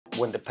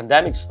when the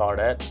pandemic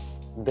started,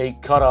 they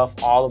cut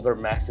off all of their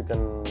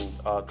Mexican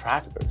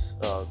traffickers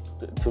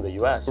to the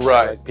U.S.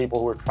 Right. Like people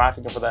who were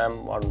trafficking for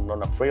them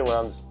on a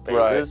freelance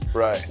basis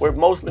were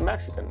mostly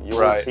Mexican. You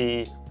would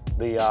see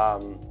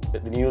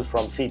the news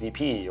from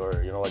CBP or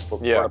like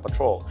Border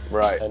Patrol.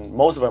 And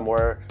most of them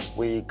were,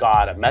 we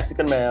got a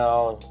Mexican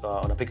male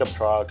on a pickup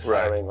truck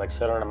carrying like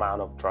certain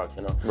amount of drugs,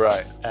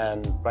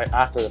 And right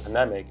after the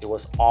pandemic, it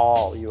was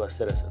all U.S.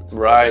 citizens.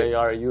 They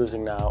are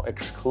using now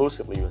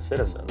exclusively U.S.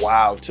 citizens.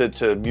 Wow,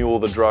 to mule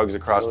the drugs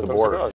across the border.